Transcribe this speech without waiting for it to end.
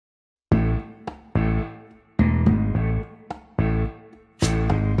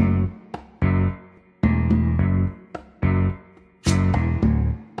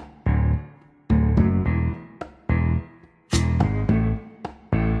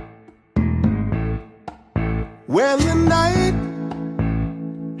When the night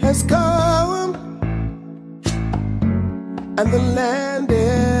has come and the land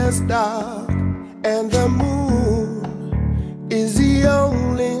is dark and the moon is the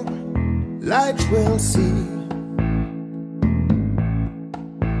only light we'll see.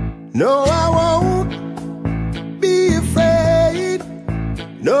 No, I won't be afraid.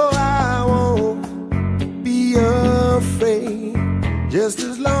 No, I won't be afraid. Just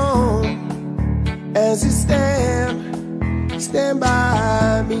as long as you stand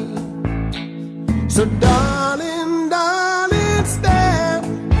by me. So darling, darling,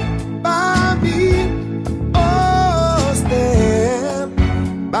 stand by me. Oh, stand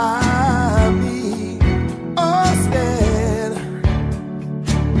by me. Oh,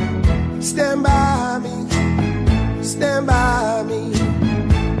 stand by me. Stand by me.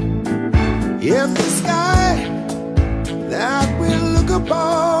 If the sky that we look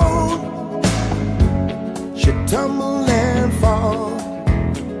upon should tumble and fall,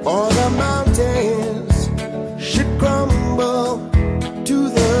 or the mountains should crumble to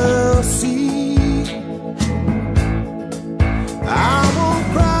the sea, I won't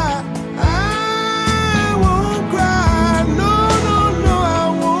cry, I won't cry, no, no, no, I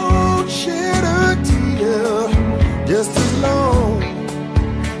won't shed a tear, just as long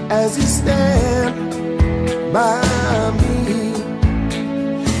as you stand by me.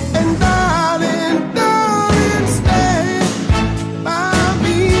 And darling, darling, stand by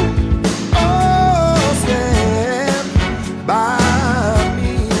me. Oh, stand by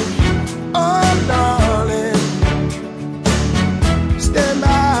me. Oh, darling, stand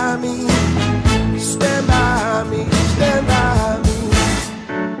by me. Stand by me. Stand by me.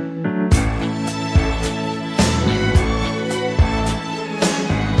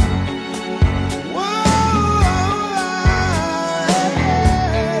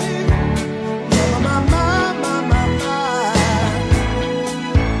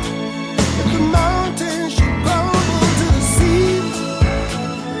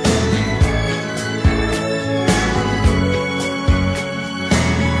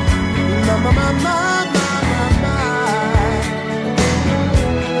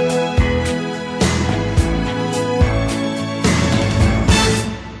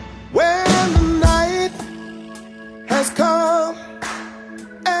 When the night has come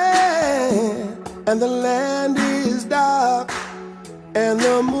and the land is dark and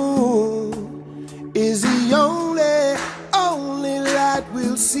the moon